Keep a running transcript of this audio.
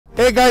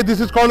Hey guys, this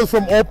is Carlos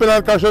from Open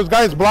Lot Car Shows.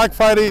 Guys, Black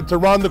Friday, it's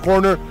around the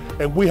corner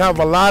and we have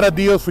a lot of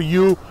deals for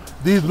you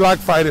these Black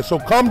Fridays. So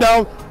come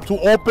down to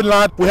Open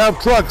Lot. We have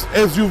trucks,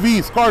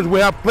 SUVs, cars. We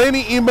have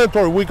plenty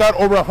inventory. We got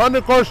over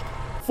 100 cars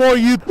for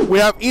you. We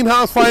have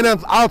in-house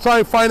finance,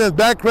 outside finance,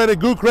 bad credit,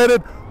 good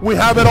credit. We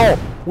have it all.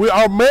 We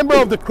are a member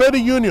of the credit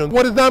union.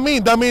 What does that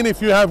mean? That means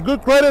if you have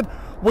good credit,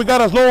 we got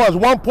as low as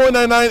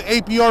 1.99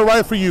 APR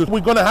right for you.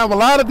 We're gonna have a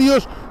lot of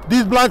deals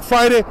this Black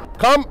Friday.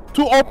 Come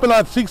to Open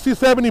Lot,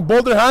 6070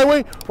 Boulder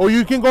Highway, or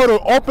you can go to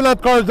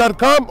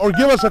openlotcars.com or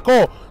give us a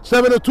call,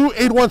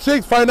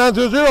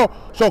 702-816-5900.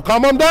 So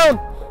come on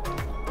down.